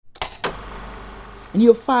And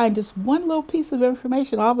you'll find just one little piece of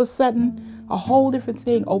information, all of a sudden, a whole different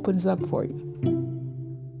thing opens up for you.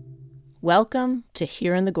 Welcome to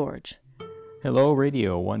Here in the Gorge. Hello,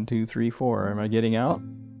 Radio 1, 2, 3, 4. Am I getting out?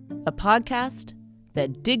 A podcast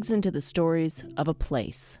that digs into the stories of a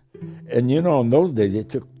place. And you know, in those days, it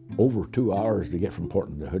took over 2 hours to get from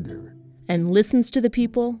Portland to Hood River. And listens to the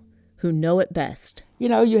people who know it best. You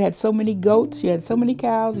know, you had so many goats, you had so many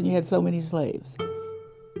cows, and you had so many slaves.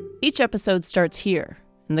 Each episode starts here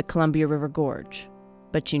in the Columbia River Gorge,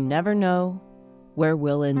 but you never know where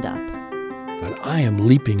we'll end up. But I am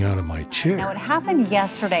leaping out of my chair. Now, it happened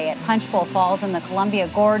yesterday at Punchbowl Falls in the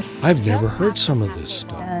Columbia Gorge. I've never heard some of this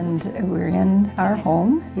stuff. And we're in our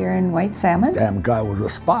home here in White Salmon. Damn guy was a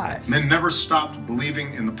spy. Men never stopped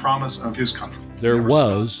believing in the promise of his country. There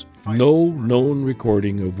was no known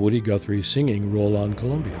recording of Woody Guthrie singing Roll on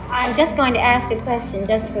Columbia. I'm just going to ask a question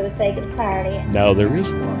just for the sake of clarity. Now there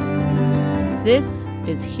is one. This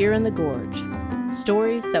is Here in the Gorge,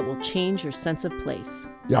 stories that will change your sense of place.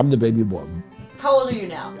 Yeah, I'm the baby boy. How old are you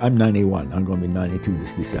now? I'm 91. I'm going to be 92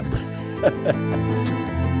 this December.